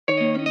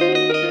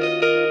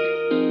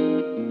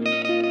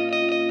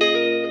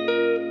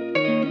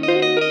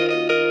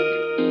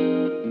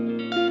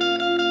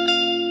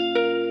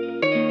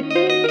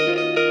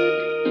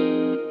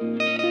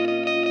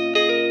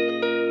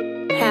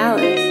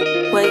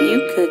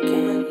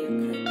cooking.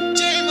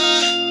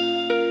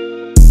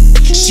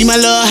 She my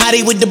little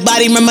hottie with the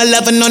body, remember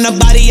loving on the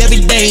body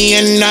every day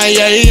and night,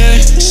 yeah, yeah.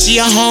 She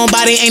a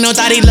homebody, ain't no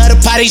thotty, love the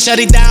potty, shut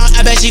it down,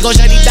 I bet she gon'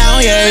 shut it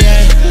down, yeah,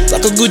 yeah.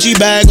 Rock a Gucci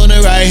bag on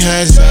the right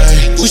hand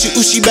side,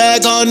 Uchi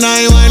bag on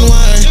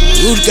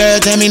 911. Rude girl,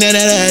 tell me that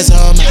ass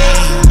all mine.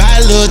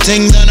 Buy little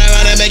things on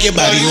around and make your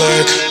body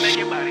work,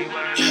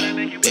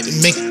 yeah. Baby,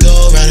 make it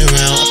go round and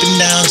round, up and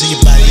down till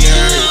your body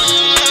hurt,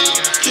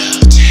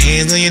 yeah. Put your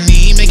hands on your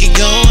knee, make it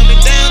go up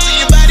and down till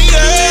your body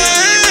hurt.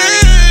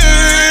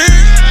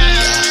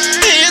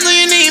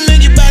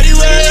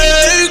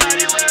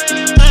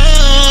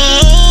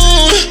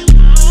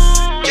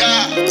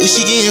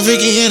 She getting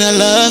freaky and I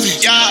love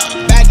it.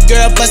 Back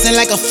girl bustin'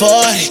 like a 40.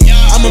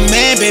 I'm a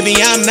man, baby,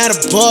 I'm not a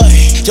boy.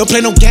 Don't play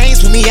no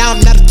games with me,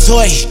 I'm not a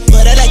toy.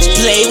 But I like to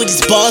play with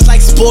these balls like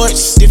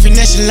sports. Different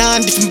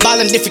echelon, different ball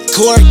and different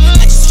court.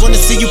 I just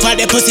wanna see you pop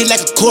that pussy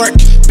like a cork.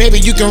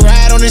 Baby, you can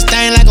ride on this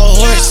thing like a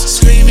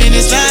horse. Screaming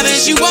as loud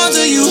as you want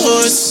till you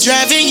hoarse.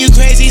 Driving you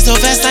crazy so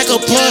fast like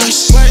a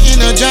Porsche. Working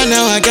a job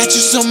now, I got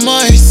you so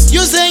moist.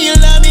 You say you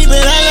love me,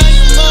 but I love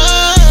you more.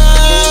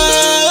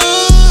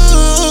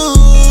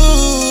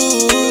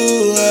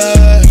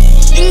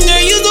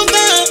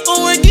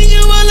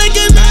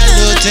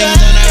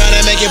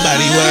 Your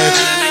body work,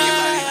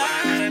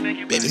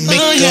 baby,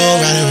 make it go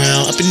round and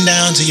round, up and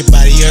down till your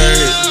body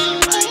hurt,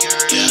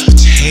 yeah.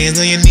 Put your hands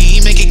on your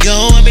knee, make it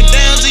go up and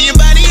down till your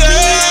body hurt,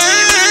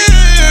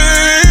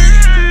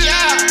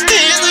 yeah.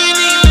 Hands on your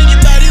knee, make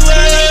your body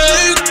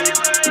work.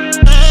 You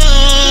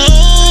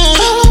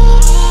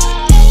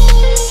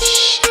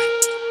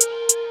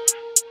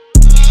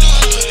know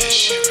I love that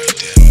shit right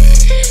there,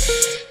 baby.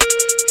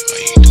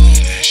 Why you doing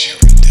that shit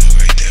right there,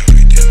 right there,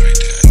 right there, right there?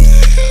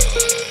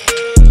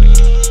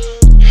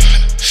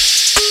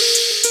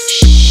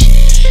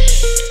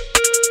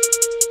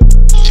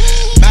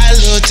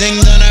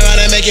 Things on her out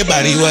and make your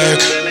body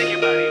work.